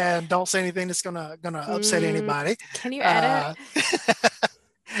 and don't say anything that's going to upset anybody. Can you edit?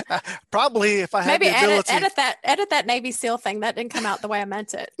 Probably if I had Maybe the ability. edit that Navy SEAL thing. That didn't come out the way I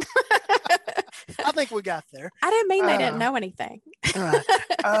meant it. I think we got there. I didn't mean they didn't know anything.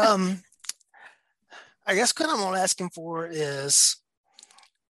 I guess what I'm asking for is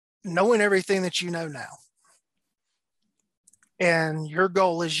knowing everything that you know now. And your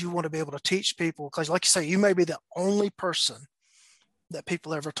goal is you want to be able to teach people, because like you say, you may be the only person that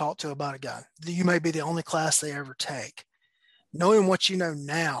people ever talk to about a gun. You may be the only class they ever take. Knowing what you know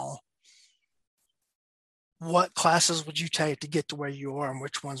now, what classes would you take to get to where you are, and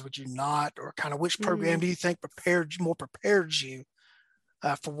which ones would you not, or kind of which program do you think prepared you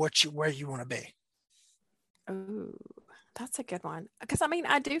for where you want to be? Ooh, that's a good one. Because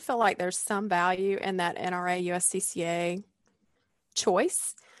I do feel like there's some value in that NRA USCCA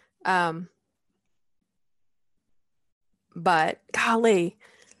choice. But golly,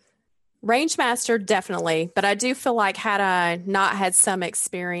 Rangemaster definitely. But I do feel like had I not had some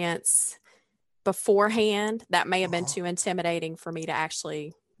experience beforehand, that may have been too intimidating for me to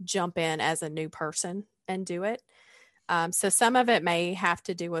actually jump in as a new person and do it. So some of it may have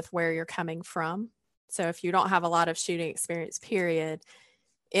to do with where you're coming from. So if you don't have a lot of shooting experience, period,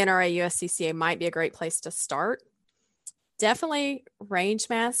 NRA USCCA might be a great place to start. Definitely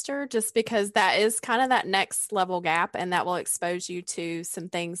Rangemaster, just because that is kind of that next level gap, and that will expose you to some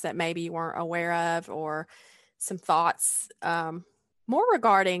things that maybe you weren't aware of, or some thoughts more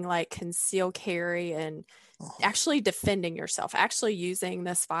regarding like concealed carry and actually defending yourself, actually using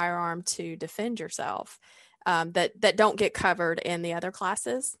this firearm to defend yourself, that don't get covered in the other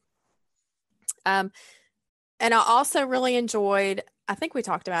classes. And I also really enjoyed, I think we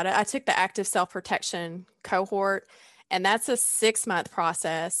talked about it, I took the active self-protection cohort, and that's a 6-month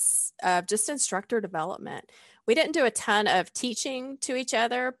process of just instructor development. We didn't do a ton of teaching to each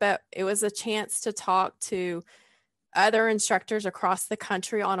other, but it was a chance to talk to other instructors across the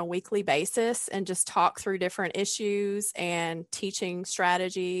country on a weekly basis and just talk through different issues and teaching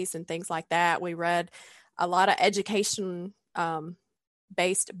strategies and things like that. We read a lot of education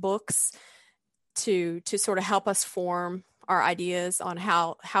based books to sort of help us form our ideas on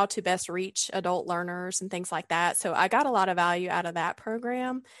how to best reach adult learners and things like that. So I got a lot of value out of that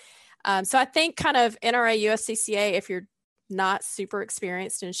program. So I think kind of NRA USCCA, if you're not super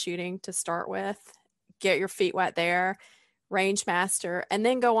experienced in shooting to start with, get your feet wet there, Rangemaster, and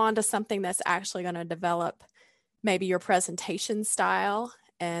then go on to something that's actually going to develop maybe your presentation style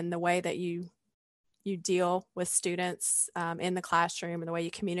and the way that you deal with students in the classroom and the way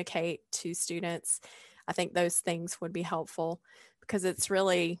you communicate to students. I think those things would be helpful, because it's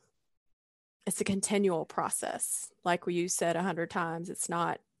a continual process. Like you said 100 times, it's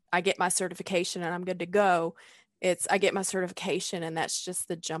not, I get my certification and I'm good to go. I get my certification, and that's just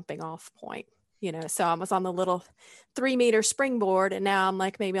the jumping off point. So I was on the little 3-meter springboard, and now I'm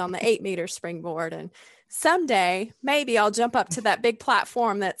like maybe on the 8-meter springboard, and someday maybe I'll jump up to that big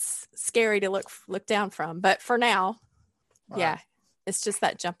platform that's scary to look down from. But for now, yeah, it's just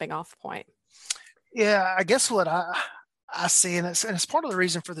that jumping off point. Yeah, I guess what I see, and it's part of the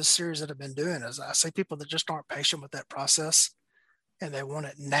reason for this series that I've been doing, is I see people that just aren't patient with that process, and they want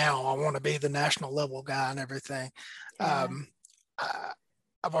it now. I want to be the national level guy and everything. Yeah.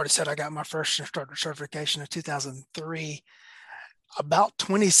 I've already said I got my first instructor certification in 2003. About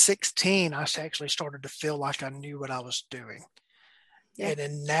 2016, I actually started to feel like I knew what I was doing. Yeah. And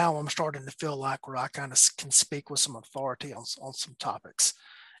then now I'm starting to feel like where I kind of can speak with some authority on some topics.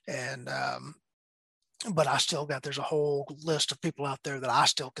 And, but I still there's a whole list of people out there that I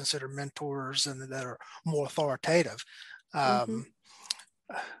still consider mentors and that are more authoritative. But,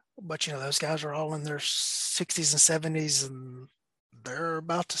 those guys are all in their 60s and 70s, and they're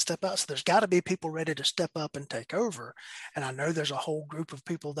about to step out. So there's got to be people ready to step up and take over. And I know there's a whole group of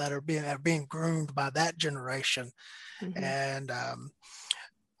people that are being groomed by that generation. And I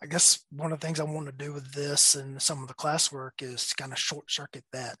guess one of the things I want to do with this and some of the classwork is to kind of short circuit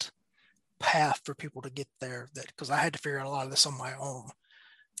that path for people to get there, because I had to figure out a lot of this on my own.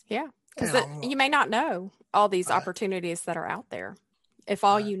 Yeah, because you may not know all these opportunities that are out there. If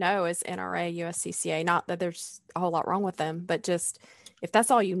all you know is NRA, USCCA, not that there's a whole lot wrong with them, but just if that's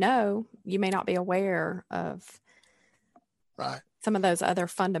all you know, you may not be aware of some of those other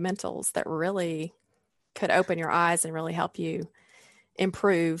fundamentals that really could open your eyes and really help you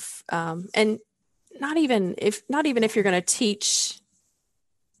improve. And not even if you're going to teach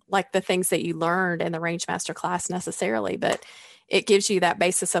like the things that you learned in the Range Master class necessarily, but it gives you that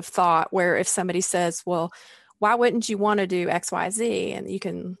basis of thought where if somebody says, well, why wouldn't you want to do X, Y, Z? And you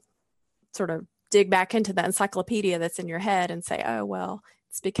can sort of dig back into the encyclopedia that's in your head and say, oh, well,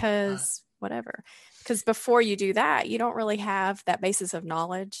 it's because whatever. Because before you do that, you don't really have that basis of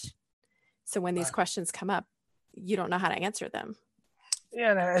knowledge. So when these questions come up, you don't know how to answer them. Yeah,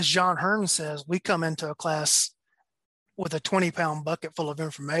 and as John Hearn says, we come into a class with a 20-pound bucket full of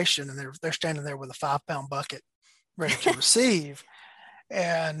information, and they're standing there with a 5-pound bucket ready to receive.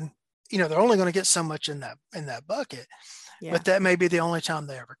 And they're only going to get so much in that bucket, but that may be the only time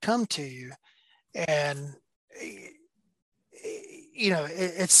they ever come to you. And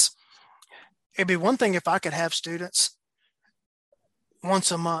it'd be one thing if I could have students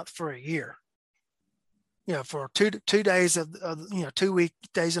once a month for a year, for two days of 2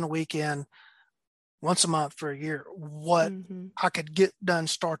 weekdays in a weekend, once a month for a year, what I could get done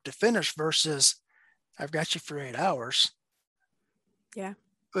start to finish versus I've got you for 8 hours. Yeah.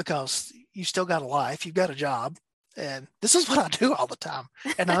 Because you still got a life, you've got a job, and this is what I do all the time.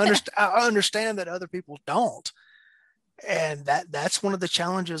 And I understand that other people don't. And that's one of the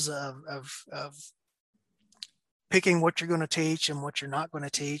challenges of picking what you're going to teach and what you're not going to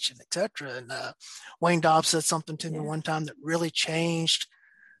teach, and et cetera. And Wayne Dobbs said something to me one time that really changed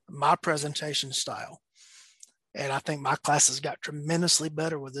my presentation style. And I think my classes got tremendously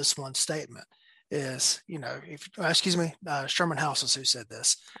better with this one statement. Is, Sherman House is who said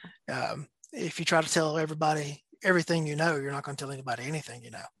this. If you try to tell everybody everything you know, you're not going to tell anybody anything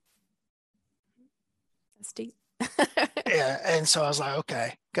you know. That's deep. Yeah, and so I was like,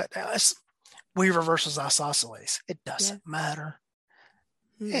 okay, Weaver versus isosceles. It doesn't matter.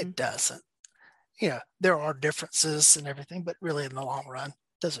 It doesn't. There are differences and everything, but really in the long run,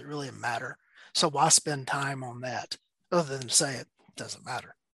 does it really matter? So why spend time on that other than to say it doesn't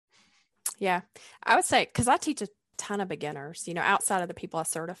matter? Yeah, I would say, because I teach a ton of beginners, outside of the people I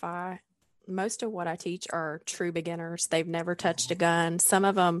certify, most of what I teach are true beginners. They've never touched a gun. Some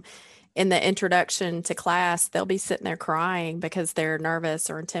of them in the introduction to class, they'll be sitting there crying because they're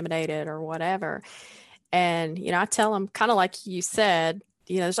nervous or intimidated or whatever. And, I tell them, kind of like you said,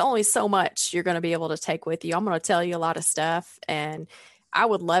 there's only so much you're going to be able to take with you. I'm going to tell you a lot of stuff. And I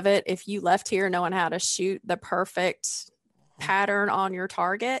would love it if you left here knowing how to shoot the perfect pattern on your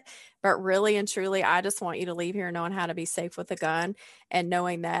target. But really and truly, I just want you to leave here knowing how to be safe with a gun and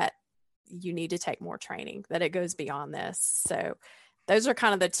knowing that you need to take more training, that it goes beyond this. So those are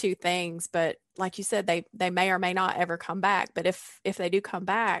kind of the two things. But like you said, they may or may not ever come back. But if they do come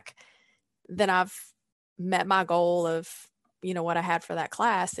back, then I've met my goal of, what I had for that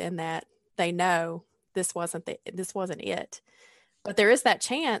class, in that they know this wasn't it. But there is that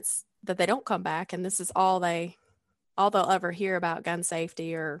chance that they don't come back, and this is all they'll ever hear about gun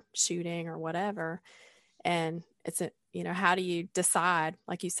safety or shooting or whatever. And it's how do you decide,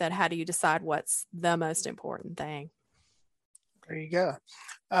 like you said, how do you decide what's the most important thing? There you go.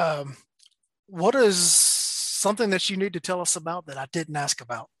 What is something that you need to tell us about that I didn't ask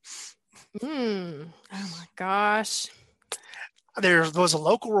about. Oh my gosh. There was a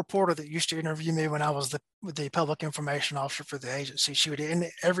local reporter that used to interview me when I was the public information officer for the agency. She would end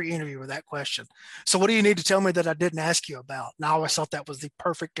every interview with that question. So what do you need to tell me that I didn't ask you about? And I always thought that was the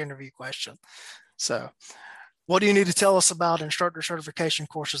perfect interview question. So what do you need to tell us about instructor certification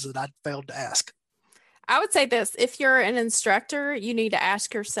courses that I failed to ask? I would say this, if you're an instructor, you need to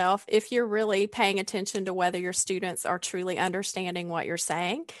ask yourself if you're really paying attention to whether your students are truly understanding what you're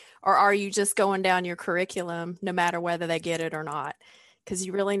saying, or are you just going down your curriculum no matter whether they get it or not? Because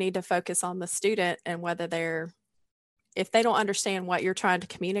you really need to focus on the student and whether if they don't understand what you're trying to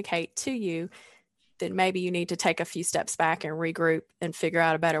communicate to you, then maybe you need to take a few steps back and regroup and figure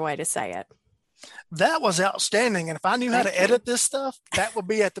out a better way to say it. That was outstanding. And if I knew how to edit this stuff, that would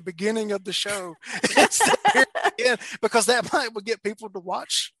be at the beginning of the show. Because that would get people to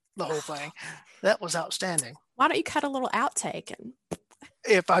watch the whole thing. That was outstanding. Why don't you cut a little outtake?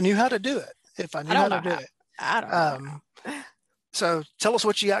 If I knew how to do it. If I knew how to do it. I don't know. So tell us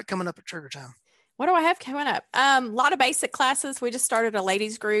what you got coming up at Trigger Time. What do I have coming up? A lot of basic classes. We just started a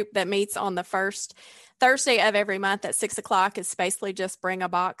ladies group that meets on the first Thursday of every month at 6:00. It's basically just bring a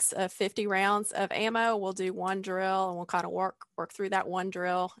box of 50 rounds of ammo. We'll do one drill and we'll kind of work through that one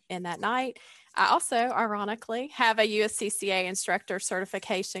drill in that night. I also, ironically, have a USCCA instructor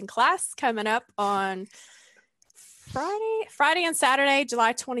certification class coming up on Friday and Saturday,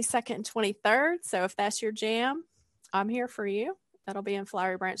 July 22nd and 23rd. So if that's your jam, I'm here for you. That'll be in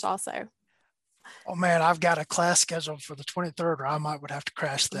Flowery Branch also. Oh man, I've got a class scheduled for the 23rd, or I would have to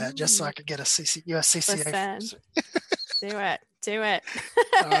crash that just so I could get a USCCA. Listen, do it.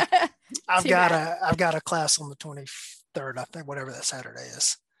 I've got a class on the 23rd, I think, whatever that Saturday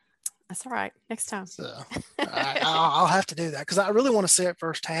is. That's all right. Next time. So I'll have to do that because I really want to see it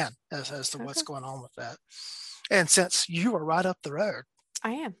firsthand as to what's going on with that. And since you are right up the road,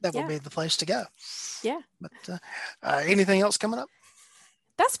 I am. That would be the place to go. Yeah. But anything else coming up?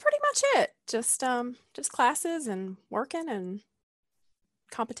 That's pretty much it. Just classes and working and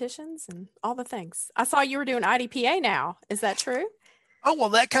competitions and all the things. I saw you were doing IDPA now. Is that true? Oh, well,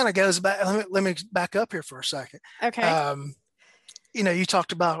 that kind of goes back. Let me back up here for a second. Okay. You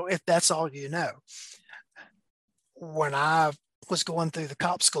talked about if that's all you know. When I was going through the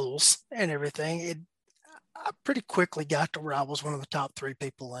cop schools and everything, I pretty quickly got to where I was one of the top 3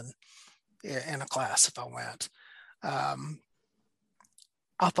 people in a class if I went.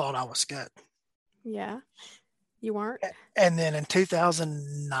 I thought I was good. Yeah, you weren't. And then in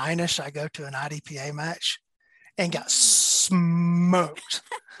 2009-ish, I go to an IDPA match and got smoked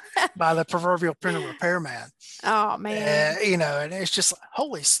by the proverbial printer repairman. Oh man! And it's just like,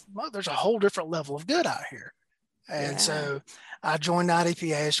 holy smoke! There's a whole different level of good out here. And so I joined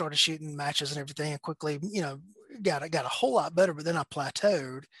IDPA, started shooting matches and everything, and quickly, got a whole lot better. But then I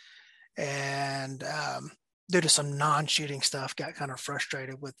plateaued, and due to some non-shooting stuff, got kind of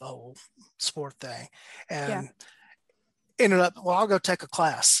frustrated with the whole sport thing, and ended up, I'll go take a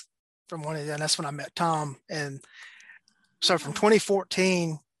class from one of them. And that's when I met Tom. And so from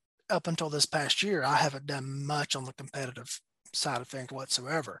 2014 up until this past year, I haven't done much on the competitive side of things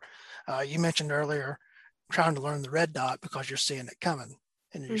whatsoever. You mentioned earlier trying to learn the red dot because you're seeing it coming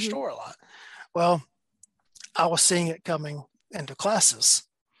in your store a lot. Well, I was seeing it coming into classes.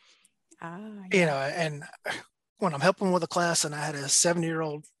 And when I'm helping with a class, and I had a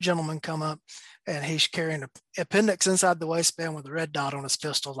 70-year-old gentleman come up, and he's carrying an appendix inside the waistband with a red dot on his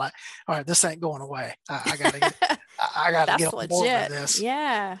pistol. Like, all right, this ain't going away. I gotta get on board with this.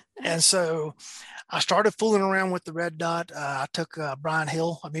 Yeah. And so I started fooling around with the red dot. I took Brian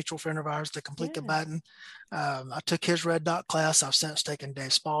Hill, a mutual friend of ours, to complete the baton. I took his red dot class. I've since taken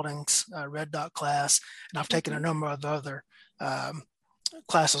Dave Spalding's red dot class, and I've taken a number of other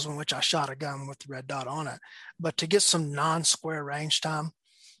classes in which I shot a gun with the red dot on it. But to get some non-square range time,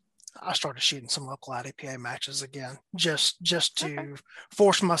 I started shooting some local IDPA matches again, just to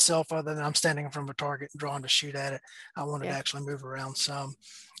force myself, other than I'm standing in front of a target and drawing to shoot at it. I wanted to actually move around some.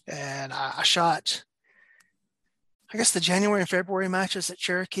 And I shot, I guess, the January and February matches at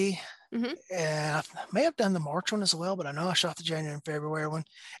Cherokee. And I may have done the March one as well, but I know I shot the January and February one.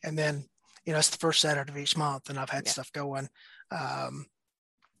 And then, it's the first Saturday of each month, and I've had stuff going.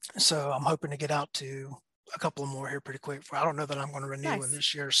 So I'm hoping to get out to a couple of more here pretty quick. I don't know that I'm going to renew when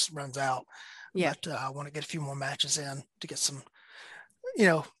this year's runs out. But I want to get a few more matches in to get some,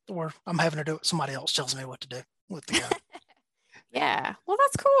 or I'm having to do it. Somebody else tells me what to do with the gun. Yeah. Well,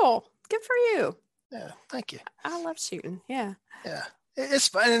 that's cool. Good for you. Yeah. Thank you. I love shooting. Yeah. Yeah. It's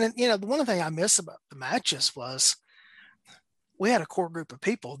fun. And, the one thing I miss about the matches was we had a core group of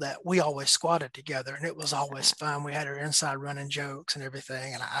people that we always squatted together, and it was always fun. We had our inside running jokes and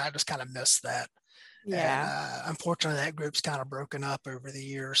everything, and I just kind of missed that. And Yeah. unfortunately, that group's kind of broken up over the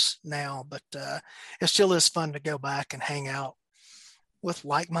years now, but it still is fun to go back and hang out with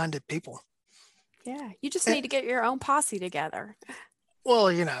like-minded people. Yeah. You just And, need to get your own posse together. well,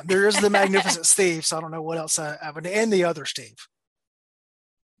 there is the Magnificent Steve, so I don't know what else I would, and the other Steve.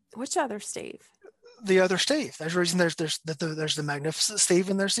 Which other Steve? The other Steve. There's a reason there's the Magnificent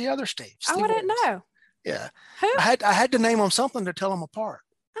Steve and there's the other Steve. Oh, I didn't Williams. know. Yeah. Who? I had to name them something to tell them apart.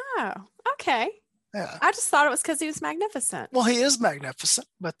 Oh, okay. Yeah. I just thought it was because he was magnificent. Well, he is magnificent,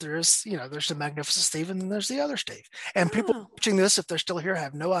 but there's the Magnificent Steve and then there's the other Steve. And people watching this, if they're still here,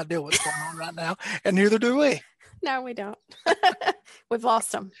 have no idea what's going on right now, and neither do we. No, we don't. We've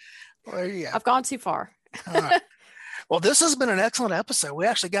lost them. Well, there you go. I've gone too far. All right. Well, this has been an excellent episode. We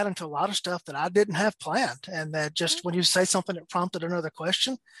actually got into a lot of stuff that I didn't have planned, and that just when you say something, it prompted another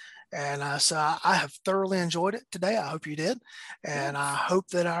question. And so I have thoroughly enjoyed it today. I hope you did. And I hope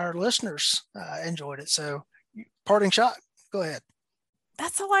that our listeners enjoyed it. So parting shot, go ahead.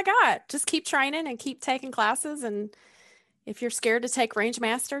 That's all I got. Just keep training and keep taking classes. And if you're scared to take Range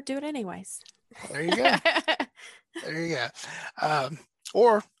Master, do it anyways. There you go. There you go.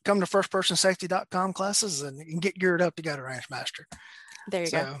 Or come to firstpersonsafety.com classes and you can get geared up to go to Range Master. There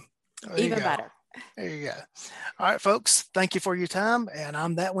you go. Even better. There you go. All right, folks. Thank you for your time. And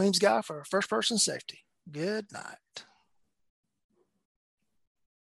I'm that Weems guy for First Person Safety. Good night.